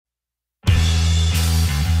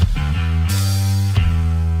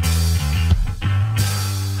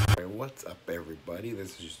up, everybody?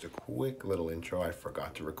 This is just a quick little intro I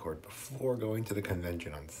forgot to record before going to the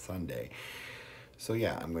convention on Sunday. So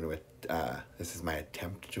yeah, I'm going to, this is my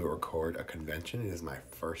attempt to record a convention. It is my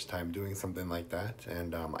first time doing something like that.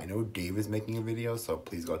 And I know Dave is making a video, so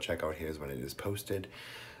please go check out his when it is posted.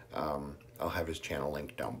 I'll have his channel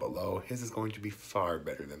linked down below. His is going to be far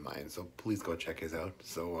better than mine, so please go check his out.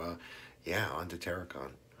 So yeah, on to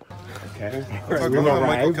Terracon. Okay. We've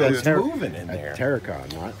arrived at it's moving in there.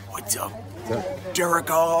 Terracon, what? What's up?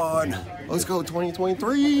 Terracon. Let's go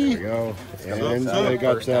 2023. There we go. And I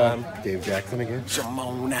got Dave Jackson again.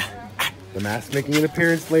 Simona. The mask making an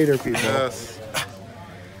appearance later, people. Yes.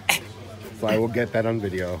 So I will get that on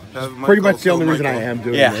video. Pretty much the only reason I am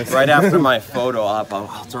doing this. Yeah, right after my photo up, I'll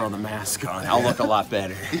throw the mask on. I'll look a lot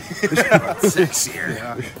better.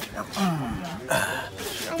 Sexier. Yeah.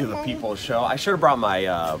 Do the people show. I should have brought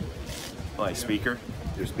my my speaker.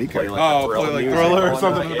 Your speaker? Play like Thriller or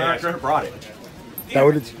something in the background. I should have brought it. That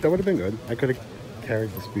would have been good. I could have carried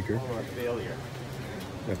the speaker. Failure.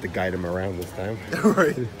 I have to guide him around this time.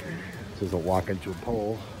 Right. Just a walk into a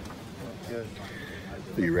pole.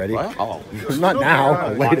 Are you ready? What? Oh. Not now,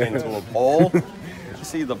 but Walk later. into a pole. Did you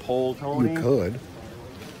see the pole, Tony? You could.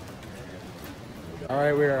 All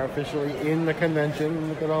right, we are officially in the convention.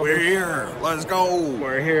 Look at all We're here. Let's go.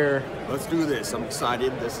 We're here. Let's do this. I'm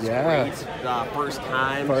excited. This is Yeah. great. First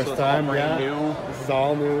time. First so it's time, all brand yeah. new. This is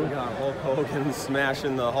all new. We got Hulk Hogan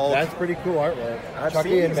smashing the Hulk. That's pretty cool artwork. I've Chucky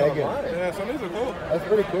seen and these Megan. online. Yeah, some of these are cool. That's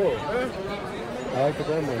pretty cool. Yeah. I like the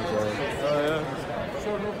gremlins.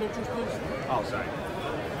 Oh, sorry.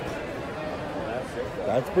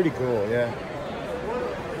 That's pretty cool, yeah.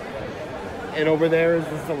 And over there is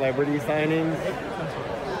the celebrity signings.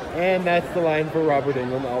 And that's the line for Robert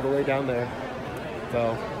England all the way down there.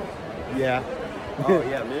 So, yeah. Oh,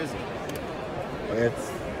 yeah, Mizzy. It's,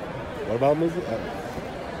 what about Mizzy?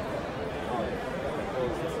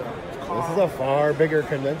 This is a far bigger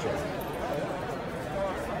convention.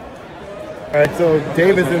 All right, so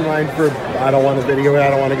Dave is in line for, I don't want to video it, I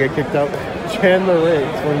don't want to get kicked out. Chandler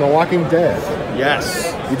Riggs from The Walking Dead.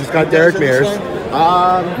 Yes. You just got Derek Mears.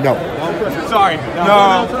 No. Sorry.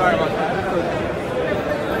 No. Sorry about that.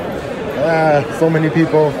 So many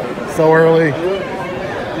people, so early.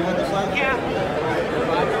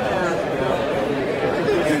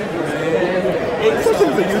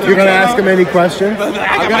 You're gonna ask him any questions? I'm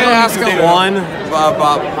gonna ask him one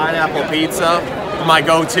about pineapple pizza, my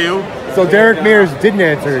go-to. So Derek Mears didn't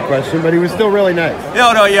answer your question, but he was still really nice.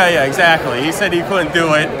 No, yeah, exactly. He said he couldn't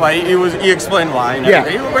do it, but he explained why. And Yeah.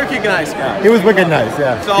 everything. He was a wicked nice guy. He was wicked nice,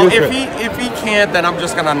 yeah. So if he can't, then I'm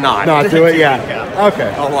just gonna not do it, yeah.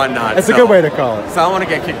 Okay. Oh, why not? That's a good way to call it. So I don't want to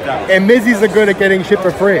get kicked out. And Mizzy's are good at getting shit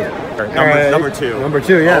for free. Number two. Number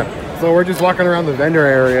two, yeah. So we're just walking around the vendor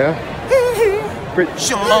area.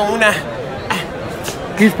 Shimona.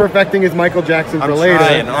 He's perfecting his Michael Jackson for I'm later.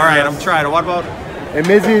 trying. All right, I'm trying. What about? And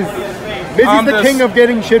Mizzy's the king of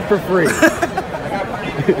getting shit for free. All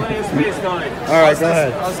right, go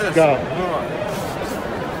ahead. How's this? Go.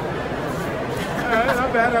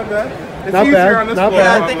 Not bad. It's Not easier bad, on this not floor.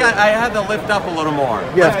 bad. I think I had to lift up a little more.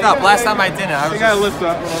 Yeah. Lift up. Last time I didn't. I was You gotta just, lift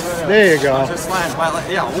up a little bit. There you go. just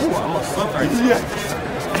landing. Yeah. Ooh, I almost slipped right there.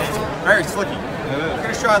 Very slicky. I'm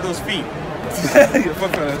gonna try those feet. You're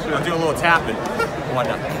flipping that shit. I'll do a little tapping. Why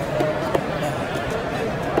not?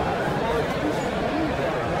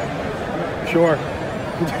 Sure.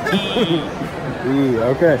 Ooh,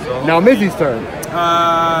 okay. Now Mizzy's turn.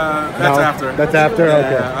 That's after. That's after?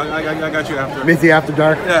 Yeah, Okay. I got you after. Mizzy after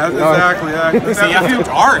dark? Yeah, exactly. Yeah. See, after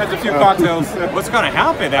dark. That's a few cocktails. What's gonna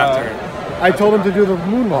happen after? I told him to do the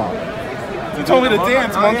moonwalk. You told me to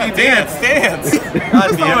dance, monkey. Dance. God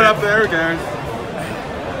Throw damn it it. up there, who cares?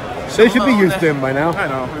 They should be used to him by now. I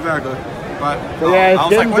know, exactly. But So yeah, it's I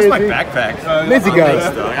was like, getting where's my busy. backpack? Mizzy got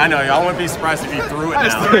it. I know. I wouldn't be surprised if he threw it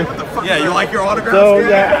now. Yeah, you like your autograph? So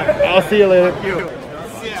yeah, I'll see you later.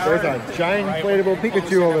 There's a giant inflatable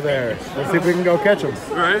Pikachu over there. Let's see if we can go catch him.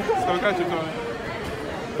 right? So catch you, Tony.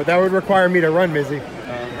 But that would require me to run, Mizzy.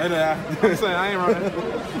 I'm saying I ain't running.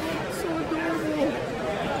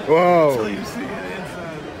 Whoa. You see it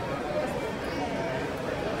inside.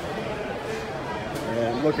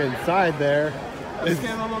 And look inside there. Is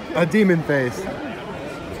a demon face.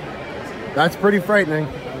 That's pretty frightening.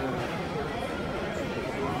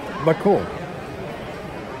 But cool.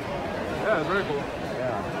 Yeah, it's very cool.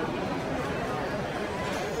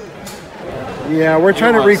 Yeah, we're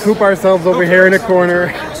trying to recoup ourselves over here in a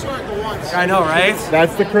corner. I know, right?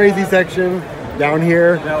 That's the crazy section down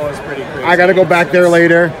here. That was pretty crazy. I gotta go back there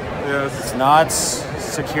later. Yes. It's nuts.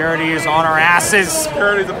 Security is on our asses.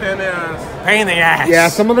 Security's a pain in the ass. Pain in the ass. Yeah,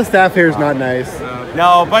 some of the staff here is not nice.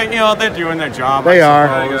 No, but you know they're doing their job. They I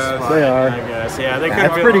are. suppose, They but are. I guess. Yeah, they could.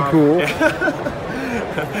 That's pretty cool.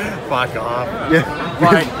 Fuck off. Yeah.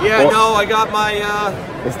 But yeah, Well, no, I got my.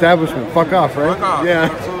 Establishment. Fuck off, right? Fuck off. Yeah.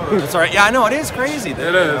 Absolutely. That's all right. Yeah, I know it is crazy. That,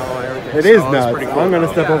 It is. You know, everything. It is So it's nuts. pretty cool, I'm gonna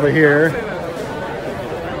though. step over here.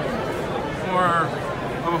 More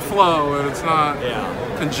of a flow, and it's not Yeah.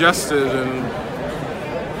 congested, and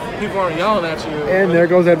people aren't yelling at you. And there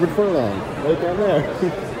goes Edward Furlong, right down there.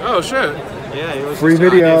 Oh shit! Yeah, he was Free just, I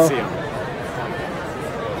video. did see him.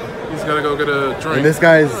 He's gotta go get a drink. And this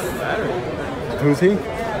guy's, who's he? Who is it? I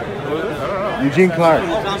don't know. Eugene Clark.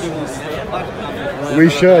 We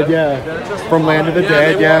should, yeah. From Land of the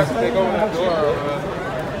Dead, yeah. They go in that door.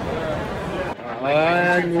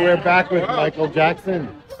 And we're back with Michael Jackson.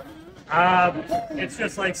 It's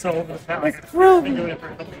just like so over the past, like, I've been doing it for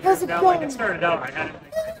a couple of years now. Like it started out, I had it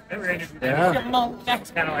never interviewed. Yeah.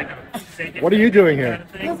 It's kind of like a fake What are you doing here?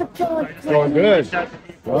 kind of thing. Going good.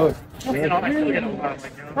 Oh, You know, I still get a lot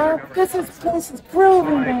of like, This place is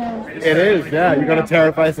groovy, man. it is, yeah. You're gonna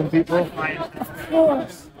terrify some people? Of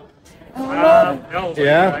course. no,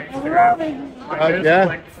 Yeah? I love it. Yeah.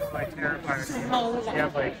 Like Terrifier. You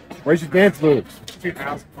have like Where's your dance moves?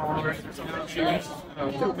 2,000 followers or something. 2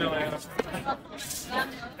 million. Oh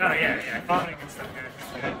yeah, following and stuff.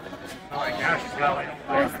 Yeah. Oh my gosh, she's got like.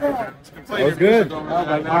 That was good.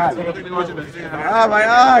 Ah, my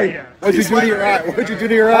eye! What'd you do to your eye? What'd you do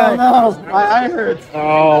to your eye? No, my eye hurts.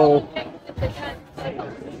 Oh,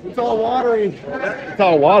 It's all watery. it's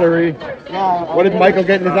all watery. No, What did Michael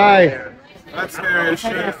get in his eye? That's scary as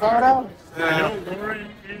taking a shit. photo? Yeah.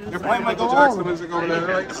 You're playing Michael Jackson music over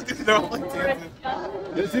there. Like, you know, like dancing.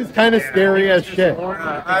 This is kind of scary as shit.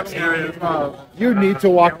 I'm scary as well. You need to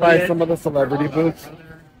walk by some of the celebrity booths.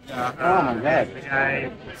 Oh my god.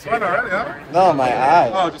 Sweat already, huh? No, my eye.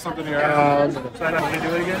 Oh, just something here. So I don't have to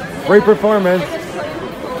do it again? Great performance. Okay.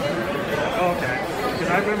 Because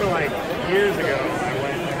I remember like years ago, I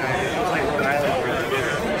went and I was like Rhode Island for the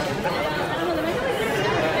dinner.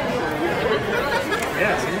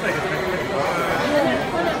 Yeah, it seems like it's been pretty fun.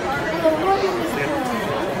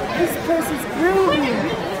 This place is groovy.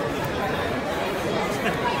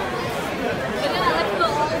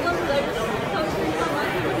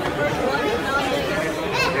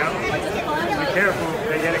 Yeah. Be careful,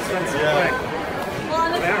 they get expensive quick.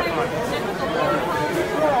 They are fun.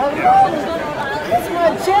 That's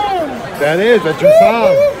my jam. That is, that's your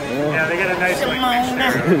song. Yeah, they get a nice like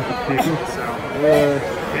mixture. So,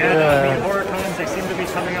 yeah, I mean, horror cons, they seem to be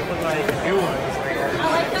coming up with like new ones.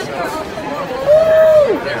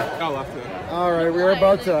 I left it. All right, we're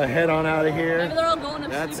about to head on out of here.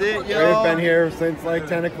 That's it, We've yo. been here since like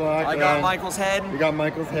 10 o'clock. I got Michael's head. You got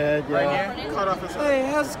Michael's head, yeah. Cut off his Hey,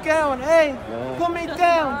 how's it going? Hey, put me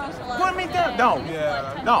down. Put me down. No,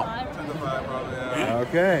 Yeah. no. 10 to 5, probably. Yeah.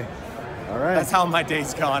 Okay. All right. That's how my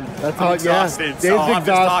day's gone. That's I'm how- yeah, exhausted. Dave's So I'm just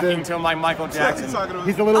exhausted. talking to him like Michael He's Jackson. talking to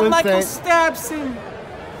He's a little I'm Michael insane. Stabson.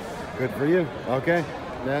 Good for you. Okay.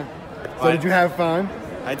 Yeah. So What? did you have fun?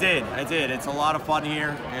 I did. It's a lot of fun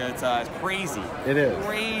here. It's crazy. It is.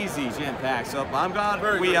 Crazy jam packed. So I'm glad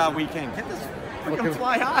Very we good. we can get this Look freaking at-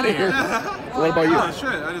 fly out of here. What about you? Oh,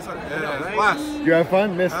 shit. I just, yeah, it's blast. Did you have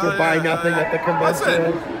fun, Mr. Oh, Buy yeah, Nothing at the Listen.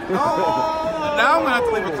 convention? Now I'm gonna have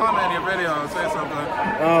to leave a comment in your video and say something.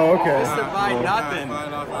 Oh, okay. Mr. Buy Nothing. Buy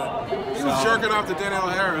nothing. He was jerking off to Danielle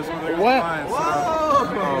Harris when they were What? flying, so-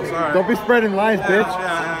 Whoa. Oh, sorry. Don't be spreading lies, bitch.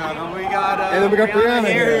 And we got And then we got Brianna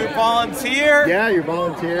here here. who volunteered. Yeah, you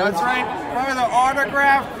volunteered. That's right. Part of the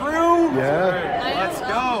autograph crew. Yeah. Let's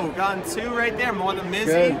go. Gotten 2 right there. More than Mizzy.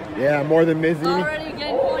 Good. Yeah, more than Mizzy. Already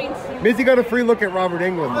getting points. Mizzy got a free look at Robert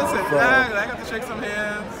England. Listen, So. I got to shake some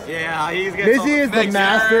hands. Yeah, he's gets Mizzy is the Next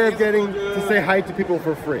master year, of getting he's gonna to do- say hi to people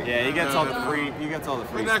for free. Yeah, he gets all the free. He gets all the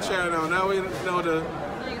free But next stuff. year, I know. Now we know to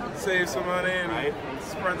save some money and Right.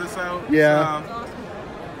 spread this out. Yeah. So,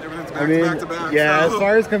 everything's I back mean, to back to back. yeah, so, as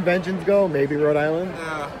far as conventions go, maybe Rhode Island.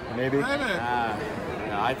 yeah. Maybe. Maybe. Yeah,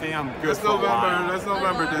 I think I'm good That's for a while. November. That's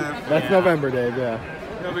November, Dave. That's Yeah. November, Dave, yeah.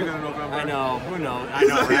 He'll be good in November. I know. Who knows? I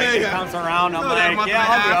know, right? It Yeah. comes around. I'm No, that like, month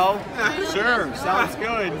yeah, and a I'll half. go. Sure, sounds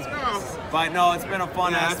good. But no, it's been a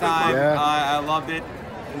fun Yeah, ass it's been time. fun. Yeah. I loved it.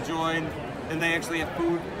 Enjoyed. And they actually have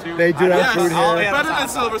food too. They do have Yes, food I'll here. hit better up than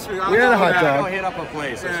Silver Street. We had a hot I'll dog. go hit up a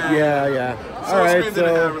place. Or Yeah. something. Yeah, yeah. All Silver right, Street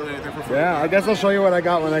didn't have so really anything for free. yeah, I guess I'll show you what I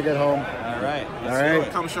got when I get home. All right. All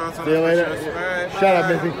right. Come show us on See you the later. pictures. All right, Shut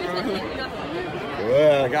up, bye. Missy.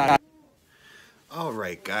 I got All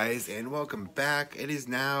right, guys, and welcome back. It is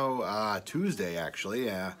now Tuesday,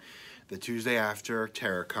 actually. the Tuesday after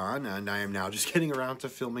TerraCon, and I am now just getting around to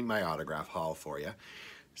filming my autograph haul for you.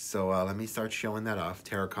 So let me start showing that off.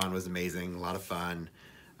 TerraCon was amazing, a lot of fun.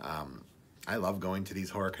 I love going to these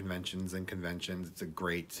horror conventions and conventions. It's a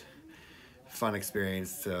great, fun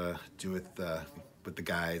experience to do with the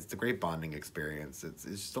guys. It's a great bonding experience. It's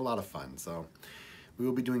just a lot of fun. So we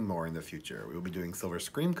will be doing more in the future. We will be doing Silver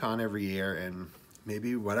Scream Con every year, and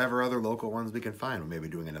maybe whatever other local ones we can find. We'll maybe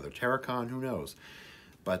doing another TerraCon, who knows.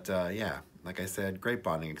 But yeah, like I said, great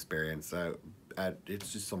bonding experience.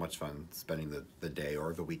 It's just so much fun spending the day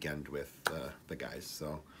or the weekend with the guys.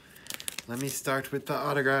 So let me start with the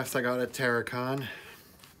autographs I got at TerraCon.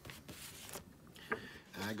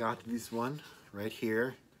 I got this one right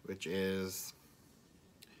here, which is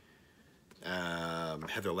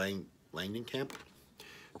Heather Langenkamp,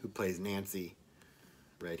 who plays Nancy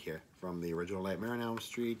right here from the original Nightmare on Elm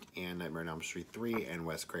Street and Nightmare on Elm Street 3 and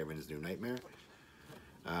Wes Craven's New Nightmare.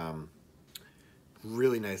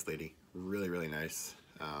 Really nice lady, really nice.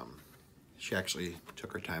 She actually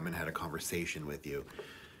took her time and had a conversation with you,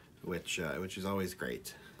 which is always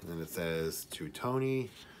great. And then it says, to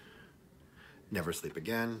Tony, never sleep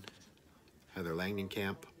again, Heather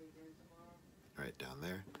Langenkamp, right down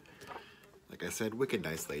there. Like I said, wicked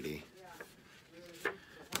nice lady.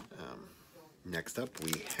 Next up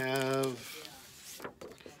we have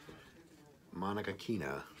Monica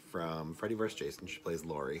Keena from Freddy vs. Jason. She plays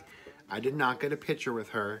Laurie. I did not get a picture with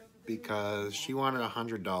her because she wanted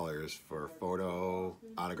 $100 for photo,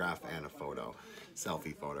 autograph, and a photo,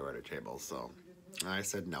 selfie photo at her table. So I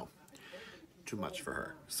said no, too much for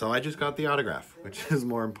her. So I just got the autograph, which is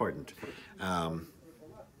more important.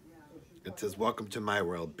 It says, "Welcome to my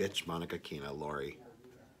world, bitch, Monica Keena, Laurie,"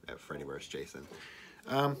 at Freddy vs. Jason.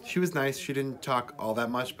 She was nice. She didn't talk all that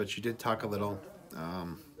much, but she did talk a little.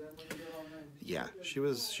 Yeah, she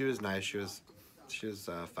was nice. She was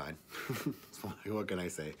fine. What can I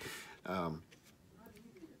say?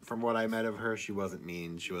 From what I met of her, she wasn't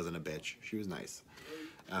mean. She wasn't a bitch. She was nice.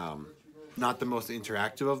 Not the most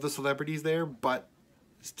interactive of the celebrities there, but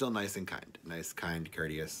still nice and kind. Nice, kind,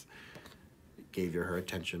 courteous. Gave you her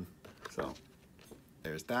attention. So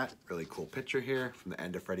there's that really cool picture here from the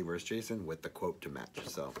end of Freddy vs. Jason with the quote to match.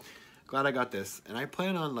 So glad I got this. And I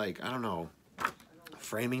plan on, like, I don't know,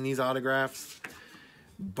 framing these autographs,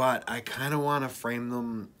 but I kind of want to frame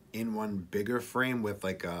them in one bigger frame with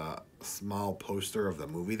like a small poster of the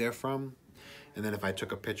movie they're from. And then if I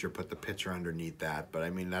took a picture, put the picture underneath that. But I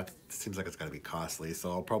mean, that seems like it's going to be costly.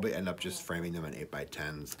 So I'll probably end up just framing them in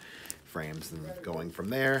 8x10s frames and going from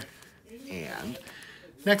there. And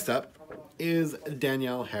next up is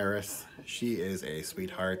Danielle Harris. She is a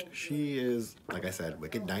sweetheart. She is, like I said,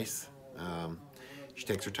 wicked nice. She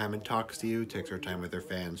takes her time and talks to you, takes her time with her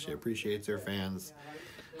fans. She appreciates her fans.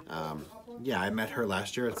 Yeah, I met her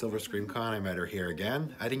last year at Silver Scream Con. I met her here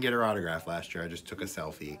again. I didn't get her autograph last year. I just took a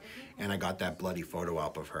selfie, and I got that bloody photo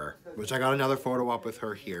op of her, which I got another photo op with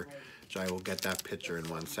her here, which I will get that picture in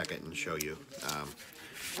 1 second and show you.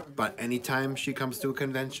 But anytime she comes to a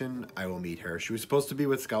convention, I will meet her. She was supposed to be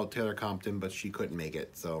with Scout Taylor Compton, but she couldn't make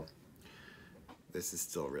it, so this is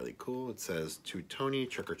still really cool. It says, "To Tony,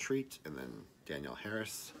 trick or treat," and then Danielle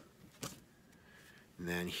Harris. And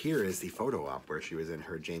then here is the photo op where she was in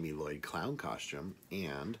her Jamie Lloyd clown costume,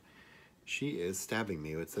 and she is stabbing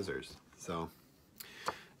me with scissors. So,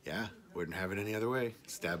 yeah, wouldn't have it any other way.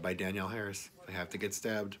 Stabbed by Danielle Harris. If I have to get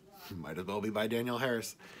stabbed, might as well be by Danielle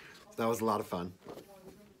Harris. So that was a lot of fun.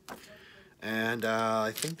 And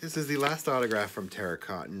I think this is the last autograph from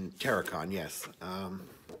TerraCon, yes.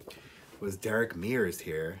 Was Derek Mears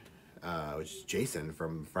here, which is Jason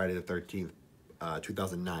from Friday the 13th,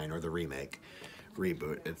 2009, or the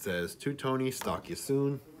reboot. It says, "To Tony, stalk you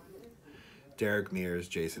soon. Derek Mears,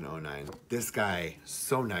 Jason 09. This guy,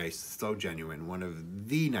 so nice, so genuine. One of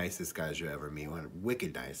the nicest guys you'll ever meet.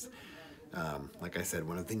 Wicked nice. Like I said,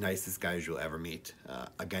 one of the nicest guys you'll ever meet.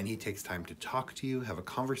 Again, he takes time to talk to you, have a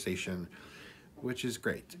conversation, which is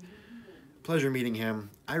great. Pleasure meeting him.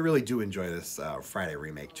 I really do enjoy this Friday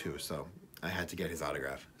remake too, so I had to get his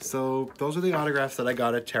autograph. So those are the autographs that I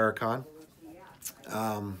got at TerraCon.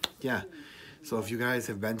 Yeah. So if you guys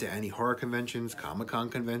have been to any horror conventions, Comic-Con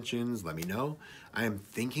conventions, let me know. I am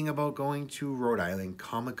thinking about going to Rhode Island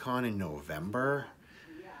Comic-Con in November.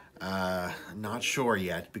 Not sure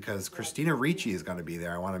yet because Christina Ricci is going to be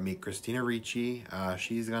there. I want to meet Christina Ricci.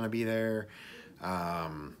 She's going to be there.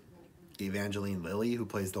 Evangeline Lilly, who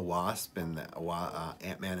plays the Wasp in the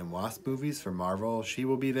Ant-Man and Wasp movies for Marvel, she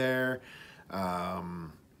will be there.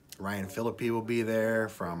 Ryan Phillippe will be there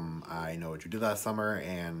from I Know What You Did Last Summer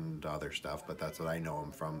and other stuff, but that's what I know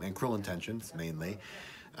him from, and Cruel Intentions mainly.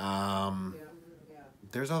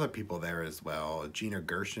 There's other people there as well. Gina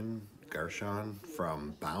Gershon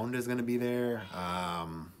from Bound is going to be there.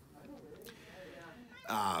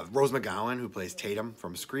 Rose McGowan, who plays Tatum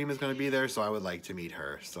from Scream, is going to be there, so I would like to meet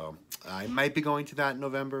her. So I might be going to that in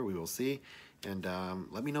November. We will see. And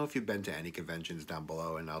let me know if you've been to any conventions down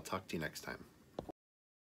below, and I'll talk to you next time.